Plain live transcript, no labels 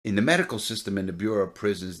In the medical system in the Bureau of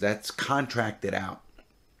Prisons, that's contracted out,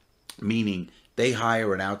 meaning they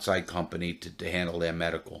hire an outside company to handle their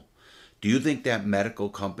medical. Do you think that medical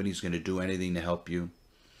company is going to do anything to help you?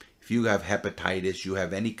 If you have hepatitis, you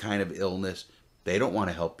have any kind of illness, they don't want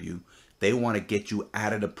to help you. They want to get you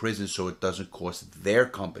out of the prison so it doesn't cost their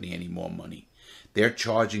company any more money. They're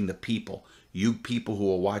charging the people. You people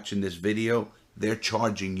who are watching this video, they're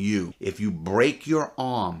charging you. If you break your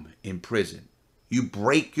arm in prison, you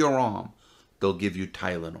break your arm, they'll give you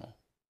Tylenol.